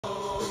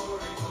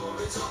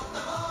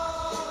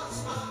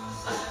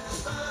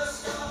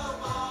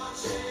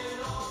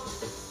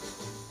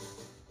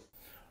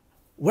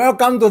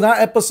Welcome to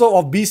another episode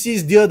of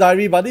BC's Dear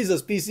Diary, but this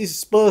is BC's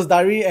Spurs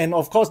Diary, and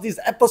of course this is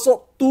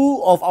episode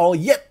 2 of our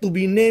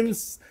yet-to-be-named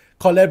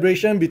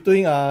collaboration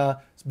between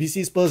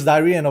BC Spurs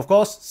Diary and of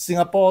course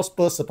Singapore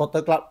Spurs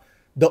Supporter Club,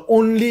 the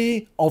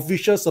only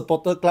official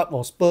supporter club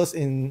of Spurs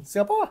in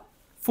Singapore.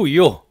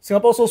 Fuyo.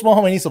 Singapore so small,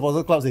 how many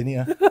supporter clubs they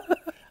need?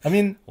 I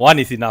mean, one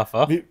is enough.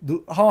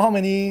 How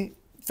many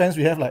fans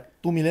we have?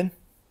 Like 2 million?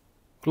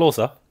 Close.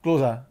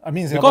 Close. I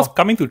mean, Singapore, because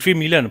coming to 3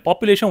 million,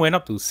 population went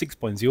up to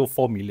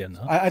 6.04 million.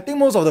 I think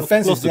most of the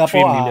fans in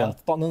Singapore are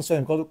Tottenham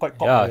fans because quite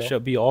cocky. Yeah,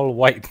 should be all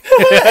white.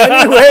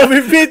 Anyway,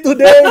 with me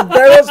today,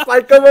 Daryl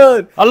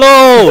Spikerman.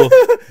 Hello!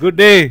 Good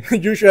day.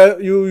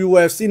 You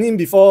have seen him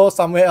before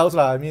somewhere else.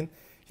 I mean,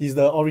 he's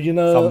the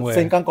original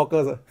Sengkang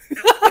Cockers.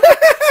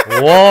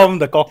 Warm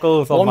the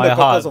cockles of my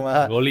heart.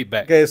 Roll it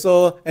back. Okay,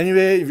 so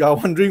anyway, if you are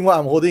wondering what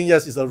I'm holding,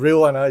 yes, it's a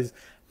real one. It's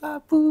la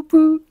poo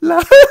poo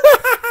la.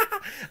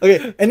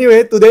 Okay,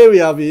 anyway, today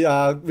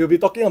we'll be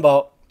talking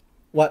about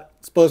what?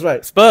 Spurs,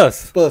 right?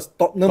 Spurs.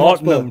 Tottenham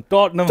Hotspur.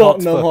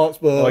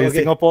 Or in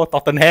Singapore,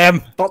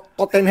 Tottenham.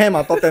 Tottenham.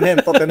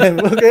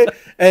 Okay,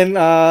 and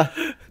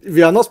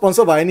we are not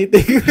sponsored by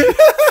anything.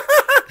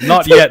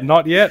 Not yet.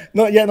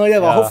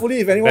 But hopefully,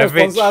 if anyone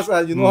sponsors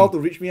us, you know how to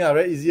reach me.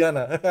 Very easy.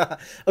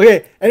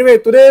 Okay, anyway,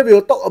 today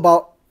we'll talk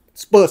about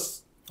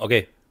Spurs.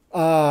 Okay.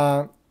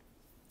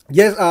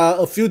 Yes,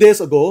 a few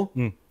days ago,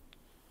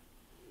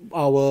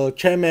 our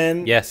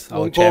chairman,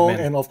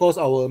 and of course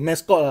our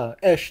mascot,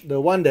 Ash, the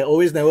one that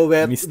always never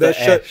wear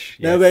shirt,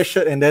 wear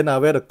shirt, and then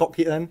wear the cock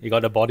head one. You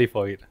got the body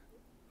for it.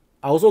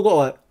 I also got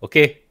what?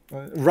 Okay.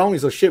 Round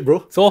is a shape,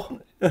 bro.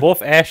 So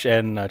both Ash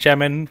and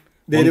chairman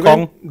they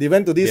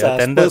went to this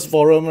Spurs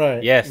forum,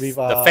 right? Yes, with,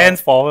 the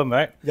fans forum,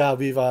 right? Yeah,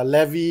 with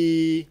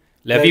Levy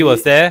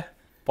was there,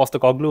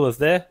 Postecoglou was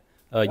there,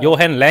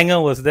 Johan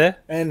Langer was there,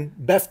 and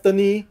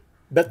Bethany,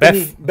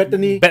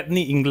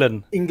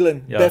 England.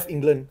 Yeah. Beth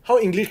England. How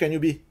English can you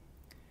be?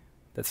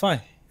 That's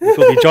fine. It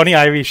could be Johnny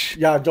Irish.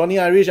 Yeah, Johnny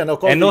Irish, and of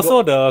course. And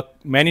also the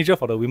manager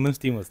for the women's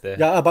team was there.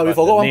 Yeah, but we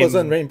forgot one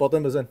person, very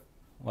important person.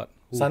 What?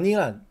 Who? Sunny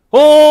lan.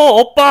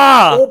 Oh,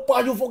 Oppa!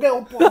 Oppa, you forget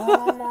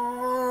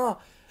Oppa.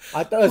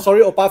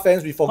 Sorry, Oppa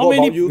fans, we forgot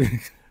about you.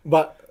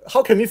 But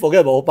how can we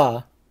forget about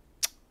Oppa?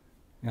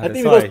 Yeah, I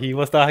think because he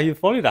was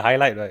probably the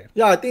highlight, right?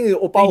 Yeah, I think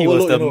Oppa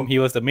he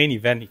was the main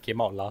event. He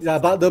came out last. Yeah,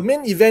 but the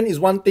main event is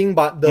one thing,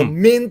 but the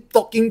main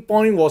talking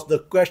point was the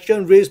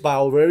question raised by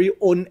our very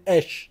own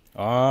Ash.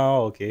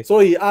 Oh, okay. So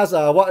he asked,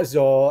 what is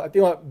your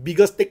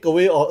biggest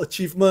takeaway or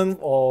achievement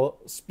or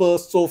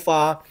Spurs so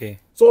far? Okay.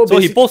 So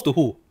he posted to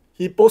who?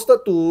 He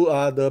posted to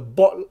the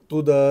board,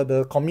 to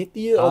the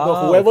committee,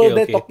 or whoever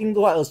they're talking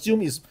to. I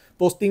assume is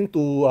posting to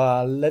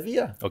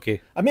Levy.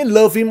 Okay. I mean,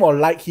 love him or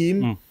like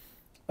him.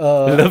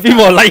 Love him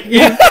or like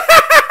him.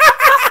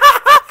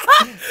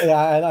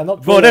 Yeah, I'm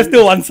not. Bro, that's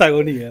still one side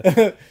only.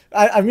 Yeah.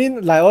 I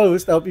mean, like I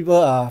always tell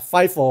people,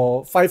 5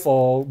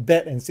 for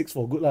bad and 6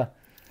 for good lah.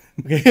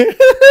 Okay.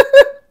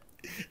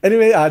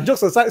 Anyway,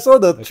 jokes aside, so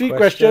the 3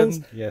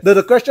 questions. Yes.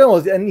 The question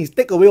was, and his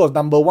takeaway was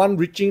number 1,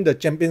 reaching the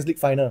Champions League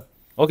final.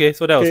 Okay,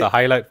 so that was a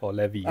highlight for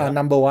Levy.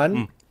 Number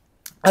 1.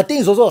 I think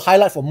it's also a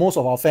highlight for most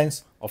of our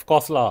fans. Of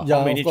course lah. Yeah,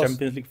 how many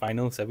Champions League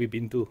finals have we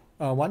been to?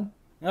 1.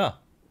 Yeah.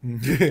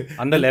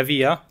 Under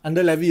Levy,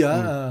 Under Levy,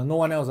 no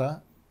one else.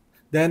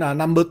 Then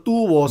number 2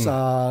 was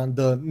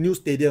the new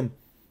stadium.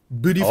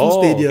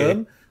 Beautiful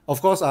stadium. Okay.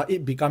 Of course,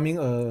 it becoming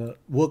a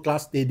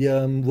world-class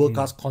stadium,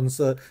 world-class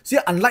concert. See,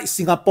 unlike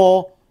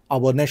Singapore,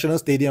 our national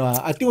stadium,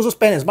 I think also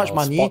spend as much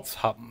money. Sports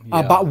hub.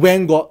 Yeah. But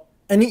when got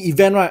any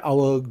event, right,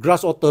 our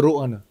grass all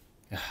teruk.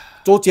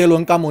 Zhou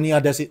Jie come only,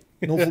 that's it.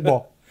 No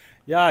football.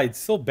 Yeah, it's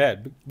so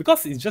bad.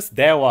 Because it's just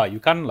there, you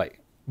can't like...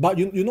 But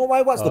you know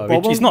why? What's the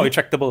problem? It's not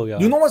retractable. Yeah.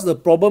 You know what's the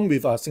problem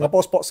with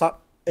Singapore Sports Hub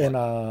and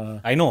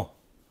I know.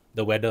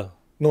 The weather.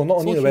 No, not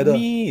only the weather.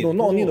 Humid. No,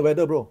 not only the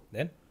weather, bro.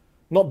 Then?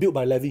 Not built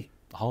by Levy.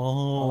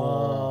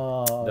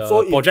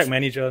 The project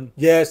manager.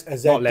 Yes,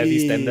 exactly. Not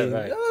Levy standard,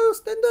 right? Yeah,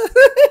 standard.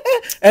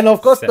 And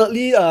of course,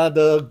 thirdly,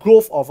 the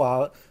growth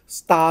of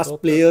stars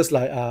players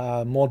like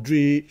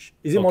Modric.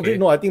 Is it Modric?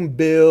 No, I think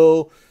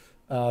Bale,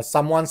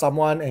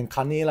 someone, and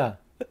Kane lah.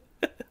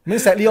 I mean,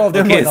 sadly, all of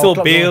them. Okay, so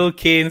Bale,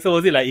 Kane. So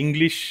was it like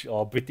English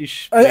or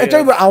British?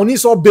 Actually, I only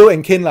saw Bale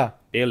and Kane lah.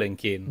 Bale and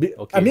Kane.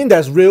 Okay. I mean,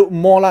 there's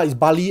more lah. It's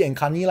Bali and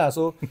Kane lah.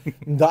 So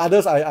the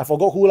others, I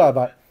forgot who lah.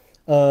 But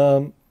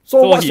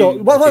so what's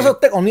your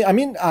take on it? I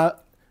mean,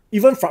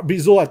 even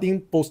Fabrizio, I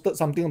think, posted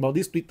something about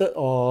this, tweeted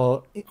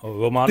or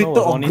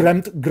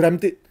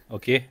grammed it.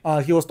 Okay.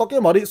 He was talking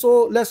about it.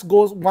 So let's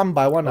go one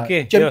by one.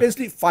 Okay. Champions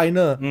League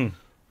final.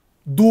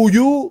 Do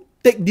you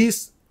take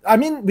this? I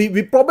mean,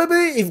 we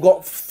probably, if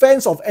got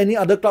fans of any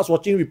other clubs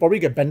watching, we probably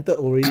get bantered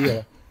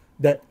already.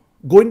 That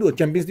going to a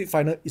Champions League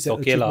final is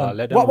an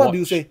achievement. What do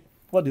you say?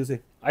 What do you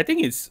say? I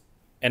think it's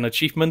an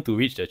achievement to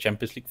reach the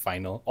Champions League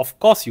final. Of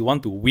course, you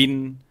want to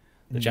win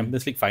the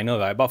Champions League final,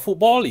 right? But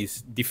football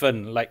is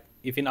different. Like,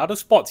 if in other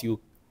sports, in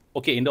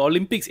the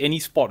Olympics, any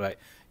sport, right,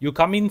 you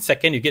come in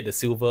second, you get the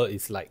silver.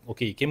 It's like,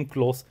 okay, you came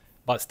close,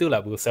 but still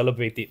like we'll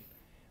celebrate it.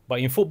 But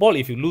in football,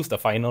 if you lose the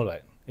final,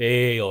 like,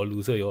 hey, you're a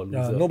loser, you're a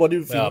loser.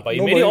 But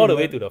you made it all the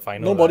way to the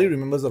final. Nobody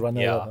remembers the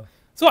runner. Yeah.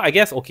 So I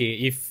guess, okay,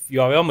 if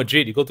you're Real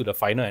Madrid, you go to the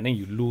final and then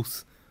you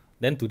lose,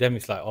 then to them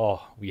it's like,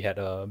 oh, we had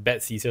a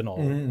bad season or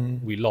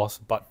we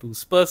lost. But to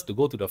Spurs to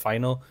go to the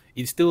final,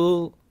 it's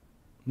still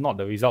not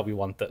the result we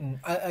wanted.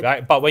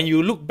 Right? But when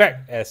you look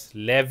back, as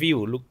Levy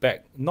will look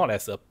back, not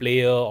as a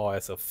player or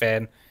as a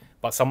fan,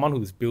 but someone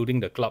who's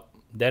building the club,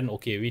 then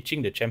okay,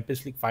 reaching the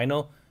Champions League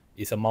final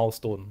is a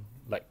milestone.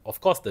 Like,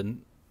 of course,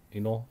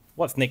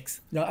 what's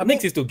next? Yeah,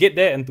 next is to get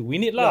there and to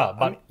win it, lah.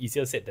 But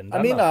easier said than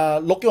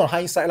done. Looking on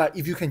hindsight, like,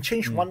 if you can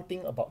change one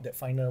thing about that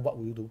final, what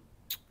will you do?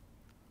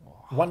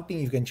 One thing,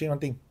 if you can change one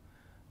thing.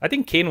 I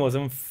think Kane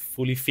wasn't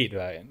fully fit,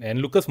 right?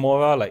 And Lucas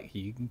Moura, like,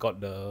 he got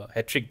the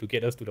hat-trick to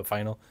get us to the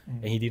final,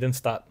 and he didn't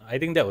start. I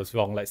think that was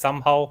wrong. Like,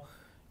 somehow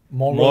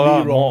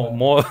morally wrong.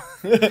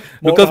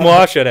 Lucas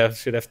Moura should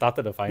have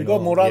started the final.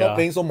 Because Moura not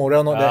playing, so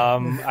Moura not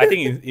there. I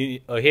think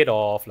it's ahead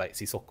of like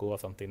Sissoko or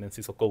something. Then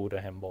Sissoko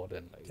wouldn't handball.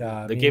 Then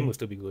the game would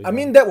still be going. I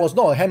mean, that was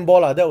not a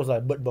handball, that was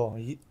like bird ball.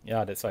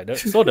 Yeah, that's right.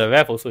 So the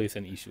ref also is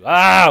an issue.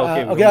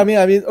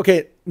 Okay.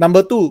 Okay.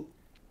 Number 2.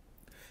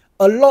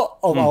 A lot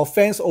of our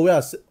fans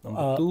always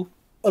Number 2.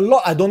 A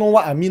lot, I don't know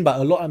what I mean, but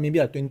a lot, maybe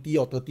like 20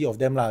 or 30 of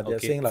them, they're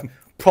saying like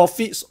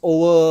profits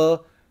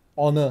over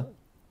honor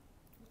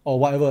or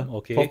whatever.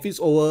 Okay. Profits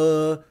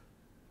over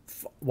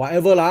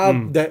whatever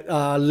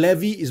that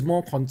Levy is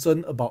more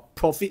concerned about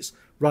profits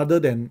rather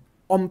than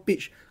on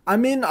pitch. I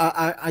mean,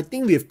 I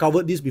think we've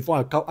covered this before.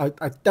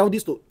 I tell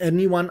this to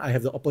anyone I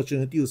have the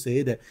opportunity to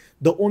say that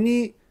the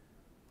only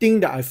thing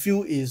that I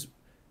feel is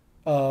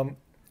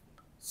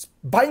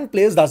buying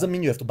players doesn't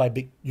mean you have to buy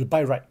big. You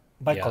buy right.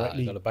 Buy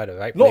correctly. You gotta buy the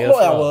right players.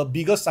 Look at our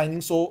biggest signing.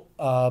 So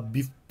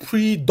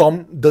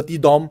pre-Dom, Dirty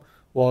Dom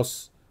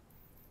was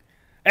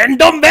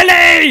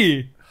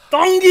Ndombele!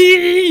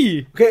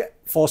 Tongi! Okay,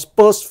 for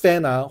Spurs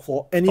fan,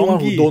 for anyone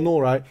who don't know,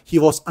 right, he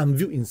was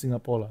unveiled in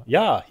Singapore.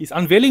 Yeah, his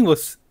unveiling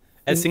was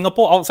at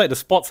Singapore outside the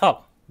Sports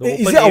Hub.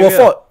 Is it our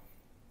fault?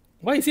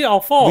 Why is it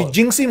our fault? We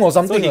jinx him or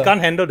something. So he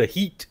can't handle the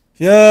heat.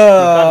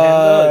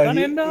 Yeah, he can't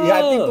handle. Yeah,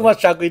 I think too much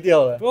char kway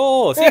teow.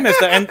 Bro,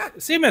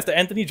 same as the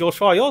Anthony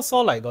Joshua. You all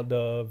saw got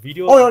the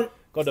video,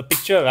 got the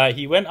picture, right?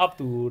 He went up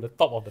to the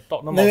top of the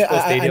Tottenham Hotspur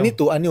Stadium.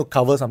 I need to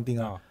cover something.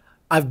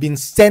 I've been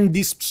sent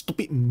this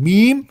stupid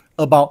meme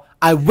about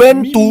I was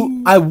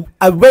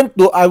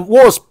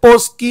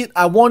post kid.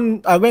 I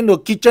went to a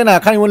kitchen. I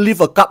can't even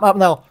lift a cup up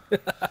now.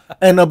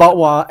 And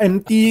about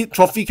empty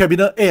trophy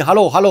cabinet. Hey,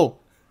 hello.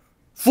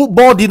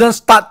 Football didn't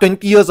start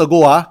 20 years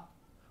ago.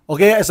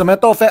 Okay, as a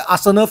matter of fact,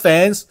 Arsenal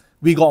fans,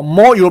 we got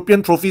more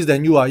European trophies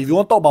than you. If you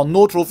want to talk about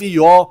no trophy,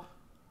 you all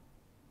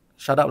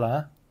shut up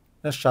lah.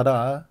 Let's shut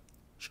up.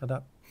 Shut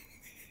up.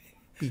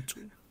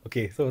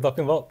 Okay, so we're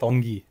talking about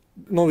Tongi.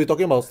 No, we're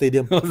talking about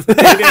stadium. Oh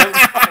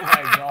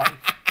my god.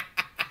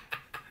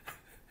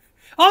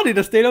 How did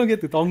the stadium get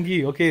to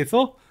Tongi? Okay,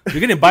 so you're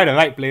going to buy the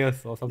right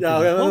players or something.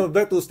 Yeah,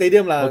 back to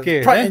stadium lah.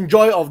 Okay, pride and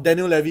joy of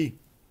Daniel Levy.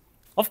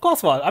 Of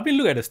course, I mean,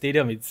 look at the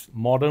stadium. It's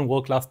modern,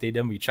 world-class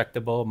stadium,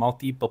 retractable,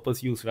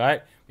 multi-purpose use,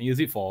 right? We use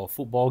it for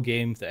football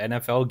games, the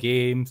NFL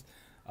games,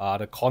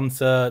 the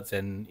concerts,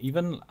 and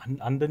even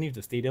underneath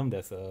the stadium,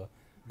 there's a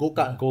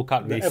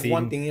go-kart racing.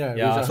 F1 thing,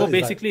 yeah. So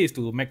basically, it's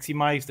to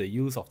maximize the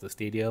use of the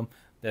stadium.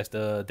 There's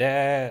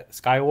the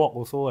skywalk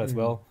also as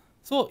well.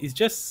 So it's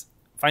just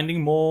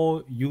finding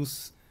more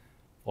use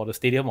for the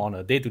stadium on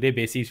a day-to-day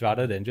basis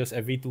rather than just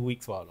every 2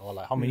 weeks or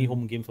like how many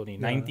home games only?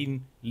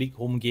 19 league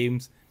home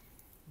games.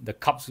 The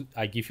cups,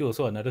 I give you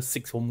also another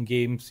 6 home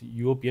games.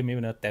 European, maybe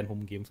another 10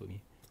 home games only.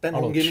 10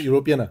 home games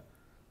European.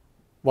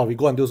 Wow, we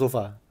go until so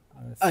far.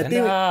 I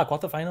think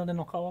quarter-final, then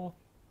knockout.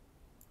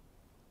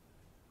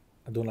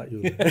 I don't like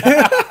you.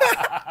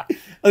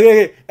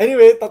 Okay.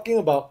 Anyway, talking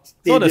about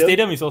stadium. So the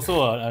stadium is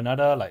also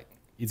another, like,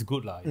 it's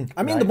good.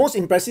 I mean, the most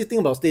impressive thing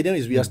about stadium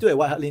is we are still at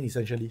White Hart Lane,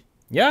 essentially.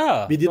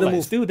 Yeah. We didn't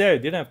move. Still there.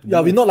 Didn't have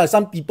to we're not like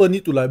some people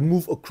need to like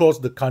move across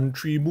the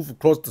country, move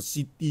across the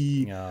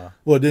city. Yeah.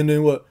 Well,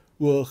 then what?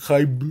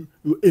 Hybrid,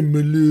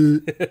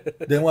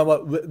 MLA. Then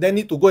what? They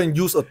need to go and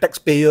use a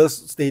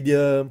taxpayer's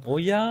stadium. Oh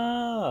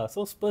yeah.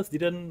 So Spurs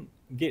didn't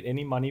get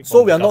any money.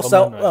 So we are not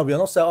sell. Right? We are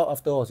not sell out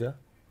after all. Yeah.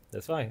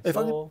 That's right.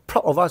 So,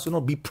 proud of us,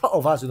 Be proud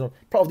of us,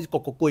 Proud of this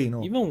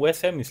kokokoi, Even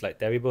West Ham is like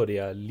terrible. They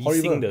are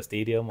leasing the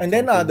stadium. And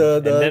then and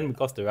then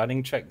because the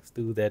running track is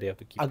still there, they have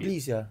to keep ugly,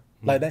 it. Yeah.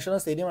 Like National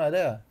Stadium like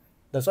that.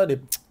 That's why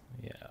they.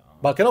 Yeah.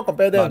 But cannot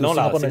compare that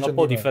to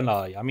Singapore different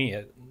I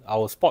mean,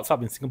 our sports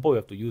hub in Singapore, we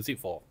have to use it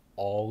for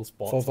all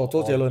sports, for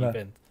all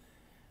events.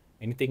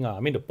 Anything.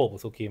 I mean, the Pope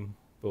also came,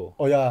 bro.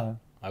 Oh yeah.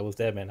 I was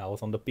there, man. I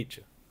was on the pitch.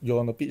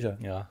 You're on the pitch,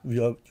 Yeah.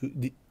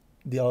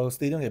 Our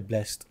stadium get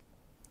blessed.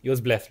 It was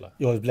blessed,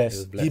 He was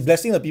blessed. He's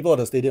blessing the people of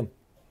the stadium.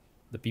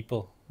 The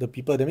people.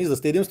 That means the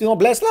stadium still not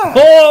blessed lah.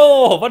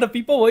 Oh, but the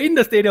people were in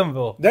the stadium,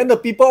 bro. Then the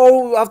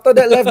people after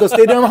that left the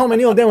stadium. How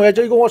many of them will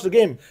actually go watch the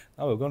game?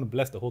 Now we're going to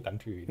bless the whole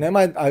country. Never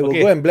mind. I will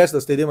go and bless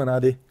the stadium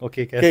another day.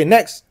 Okay. Okay.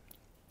 Next,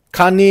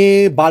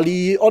 Kane,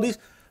 Bali, all these.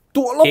 To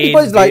a lot of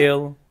people, it's like,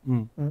 Bale.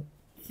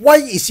 why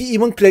is he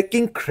even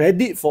taking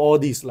credit for all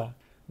this lah?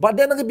 But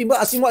then other people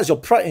asking what's your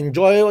pride and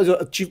joy, what's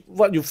your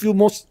what you feel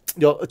most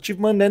your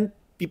achievement. Then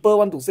people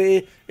want to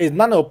say it's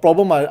none of the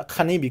problem.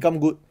 Kanye become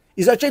good.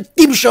 It's actually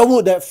Team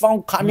Sherwood that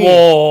found Kanye.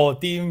 Whoa,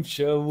 Team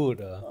Sherwood.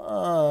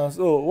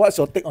 So what's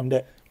your take on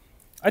that?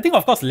 I think,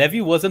 of course,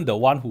 Levy wasn't the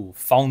one who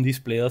found these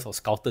players or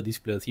scouted these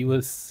players. He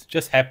was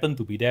just happened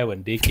to be there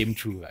when they came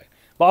through, right?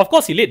 But of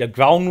course, he laid the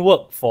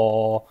groundwork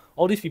for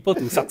all these people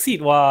to succeed.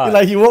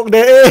 Like he walked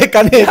there,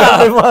 Kanye.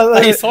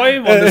 I saw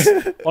him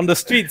on the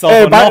streets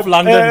of North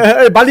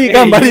London. Bali.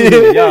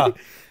 Yeah.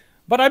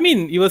 But I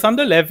mean, it was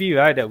under Levy,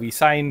 right, that we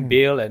signed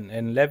Bale,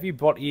 and Levy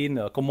brought in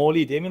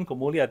Komoli. Damien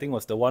Komoli, I think,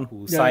 was the one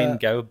who signed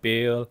Gareth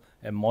Bale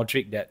and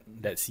Modric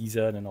that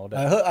season and all that.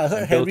 I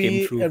heard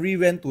Harry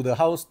went to the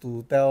house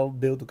to tell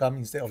Bale to come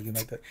instead of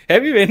United.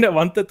 Harry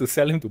wanted to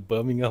sell him to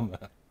Birmingham.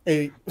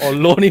 Or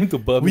loan him to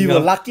Birmingham. We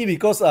were lucky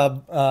because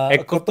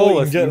Ekoto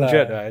was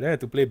injured, right? They had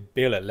to play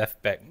Bale at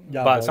left back.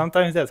 Yeah, but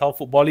sometimes that's how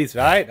football is,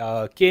 right?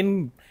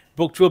 Kane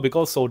broke through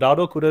because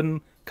Soldado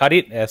couldn't cut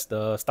it as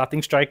the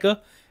starting striker.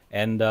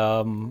 And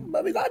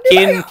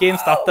Kane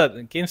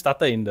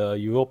started in the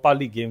Europa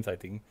League games, I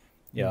think.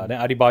 Yeah, then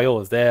Adebayo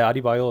was there.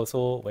 Adebayo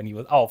also, when he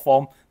was out of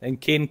form, then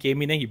Kane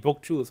came in and he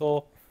broke through.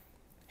 So,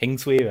 heng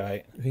sui,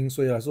 right? Heng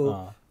sui.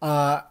 So,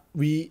 I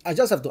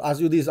just have to ask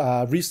you this.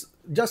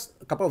 Just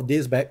a couple of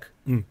days back,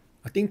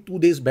 I think 2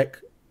 days back,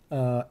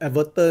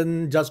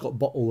 Everton just got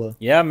bought over.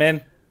 Yeah,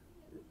 man.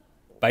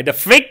 By the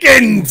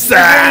Frickens!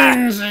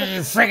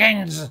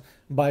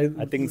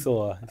 I think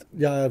so.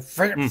 Yeah,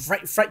 fried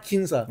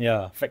kins.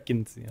 Yeah, fried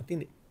kins. Yeah. I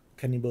think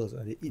cannibals.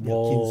 They eat their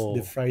kins.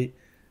 They fry it.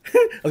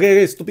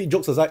 okay, stupid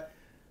jokes aside.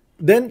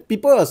 Then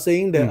people are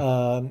saying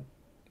that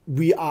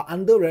we are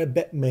under very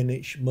bad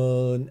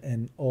management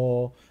and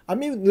all. I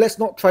mean, let's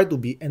not try to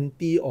be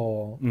anti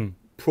or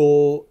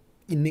pro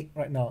Inic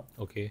right now.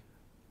 Okay.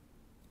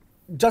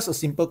 Just a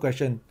simple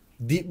question.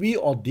 Did we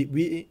or did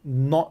we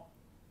not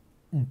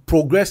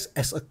progress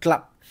as a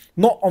club?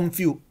 Not on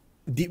field.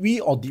 Did we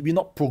or did we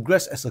not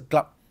progress as a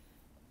club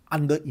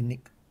under Inic?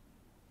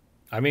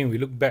 I mean, we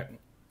look back.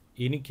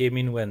 Inic came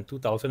in when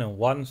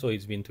 2001, so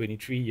it's been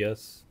 23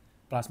 years.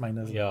 Plus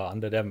minus. Yeah,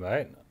 under them,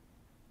 right?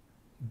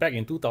 Back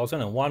in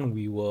 2001,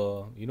 we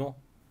were,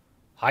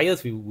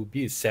 highest we would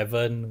be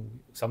 7.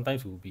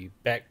 Sometimes we would be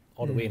back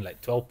all the way in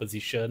like 12th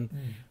position,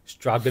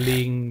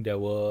 struggling. There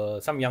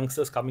were some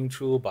youngsters coming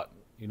through, but,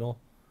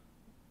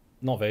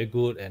 not very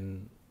good.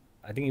 And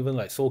I think even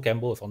like Sol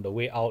Campbell was on the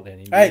way out,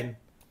 and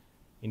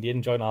in the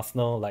end joined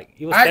Arsenal. Like,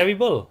 it was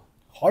terrible.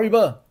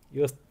 Horrible.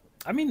 It was.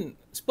 I mean,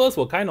 Spurs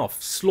were kind of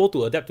slow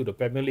to adapt to the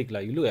Premier League.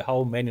 Like, you look at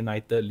how Man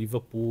United,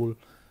 Liverpool,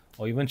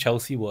 or even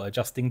Chelsea were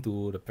adjusting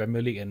to the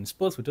Premier League, and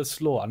Spurs were just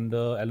slow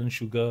under Alan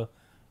Sugar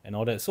and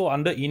all that. So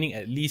under Inic,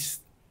 at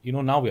least,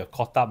 now we are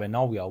caught up, and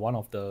now we are one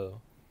of the,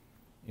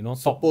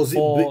 top 4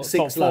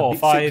 or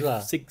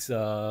 5, 6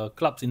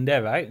 clubs in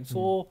there, right?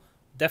 So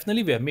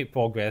definitely we have made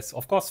progress.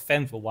 Of course,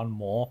 fans will want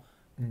more,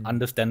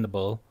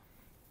 understandable.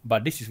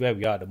 But this is where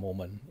we are at the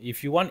moment.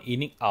 If you want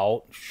Inic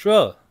out,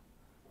 sure.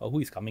 But who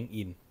is coming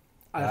in?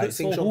 I heard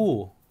so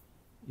who?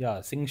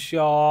 Yeah, Sheng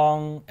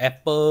Siong,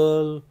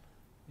 Apple,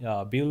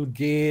 Bill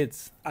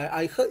Gates.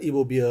 I heard it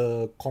will be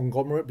a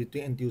conglomerate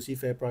between NTUC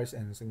FairPrice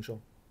and Sheng Siong.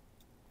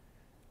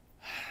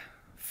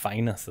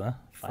 Finest, huh?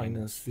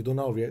 Finest. You don't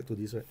know how to react to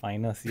this, right?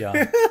 Finest,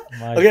 yeah.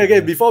 Okay.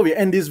 Before we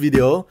end this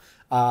video,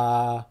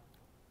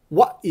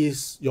 what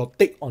is your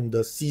take on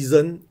the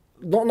season?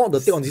 Not the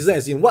take on the season,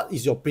 as in what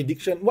is your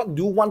prediction? What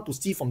do you want to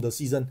see from the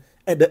season?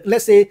 At the,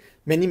 let's say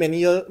many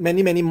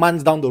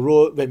months down the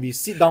road, when we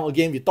sit down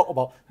again, we talk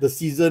about the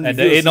season at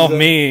the end of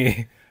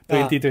May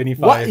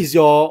 2025. What is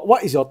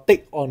your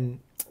take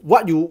on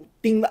what you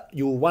think that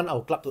you want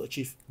our club to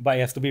achieve? But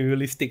it has to be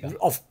realistic.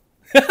 Of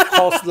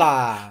course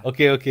lah.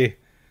 Okay.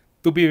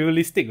 To be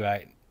realistic,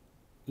 right?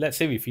 Let's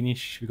say we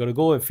gotta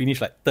go and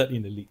finish like 3rd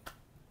in the league.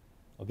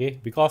 Okay?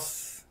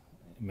 Because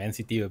Man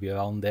City will be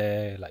around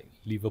there, like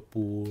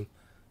Liverpool,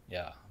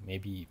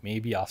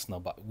 maybe Arsenal,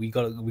 but we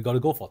gotta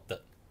go for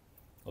 3rd.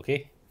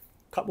 Okay?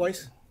 Cup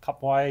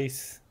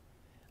wise,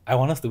 I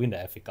want us to win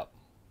the FA Cup.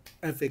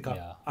 FA Cup.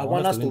 Yeah, I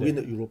want us to win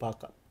the Europa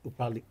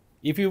League.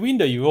 If you win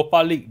the Europa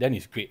League, then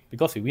it's great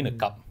because we win a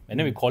cup and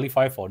then we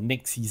qualify for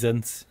next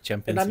season's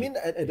Champions League. And I mean,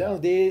 at the end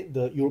of the day,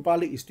 the Europa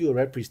League is still a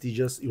very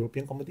prestigious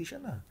European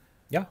competition.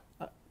 Yeah.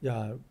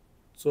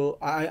 So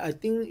I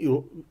think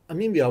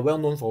we are well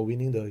known for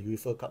winning the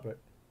UEFA Cup, right?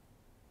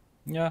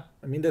 Yeah.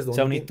 I mean, that's the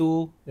 72, only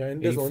thing. Yeah,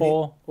 and that's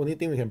 84. the only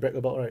thing we can brag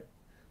about, right?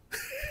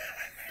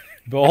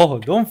 Bro,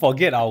 don't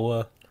forget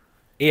our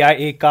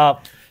AIA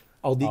Cup,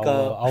 Audi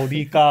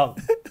Cup,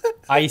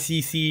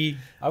 ICC.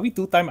 Are we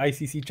 2-time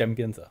ICC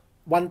champions?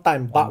 One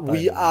time, but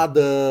we are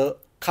the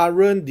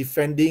current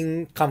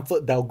defending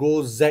Comfort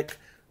Delgro Zach,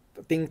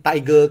 I think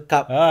Tiger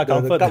Cup.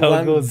 Comfort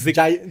Delgro Zig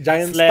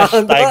Giant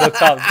Tiger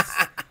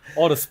Cups.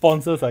 All the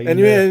sponsors are in there.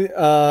 Anyway,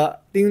 I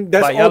think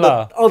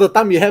that's all the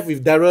time we have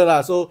with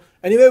Daryl. So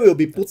Anyway, we'll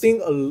be putting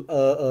a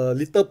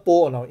little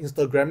poll on our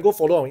Instagram. Go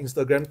follow our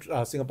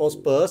Instagram, Singapore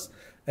Spurs,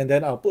 and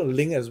then I'll put a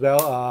link as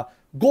well.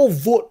 Go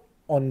vote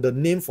on the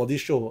name for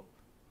this show.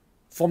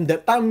 From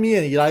that time, me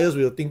and Elias,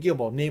 we were thinking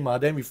about name.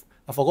 Then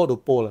I forgot to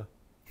poll.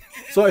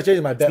 So actually,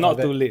 it's my bad. It's not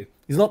too late.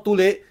 It's not too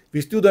late.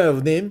 We still don't have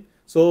a name.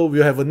 So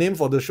we'll have a name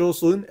for the show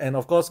soon. And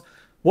of course,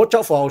 watch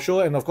out for our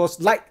show. And of course,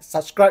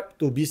 subscribe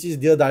to BC's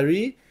Dear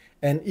Diary.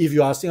 And if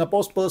you are a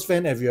Singapore Spurs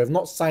fan, if you have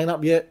not signed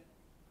up yet,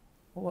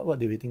 what are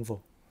they waiting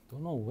for?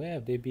 Don't know, where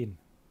have they been?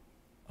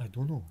 I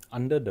don't know.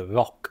 Under the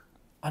rock.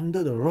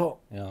 Under the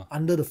rock? Yeah.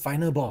 Under the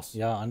final boss?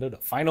 Yeah, under the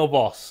final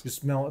boss. You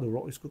smell what the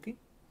rock is cooking?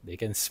 They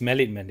can smell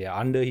it, man. They are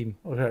under him.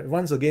 Okay,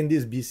 once again,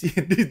 this is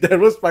BC, this is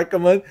Daryl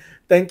Spikerman.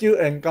 Thank you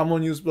and come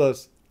on, you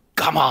Spurs.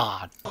 Come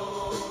on!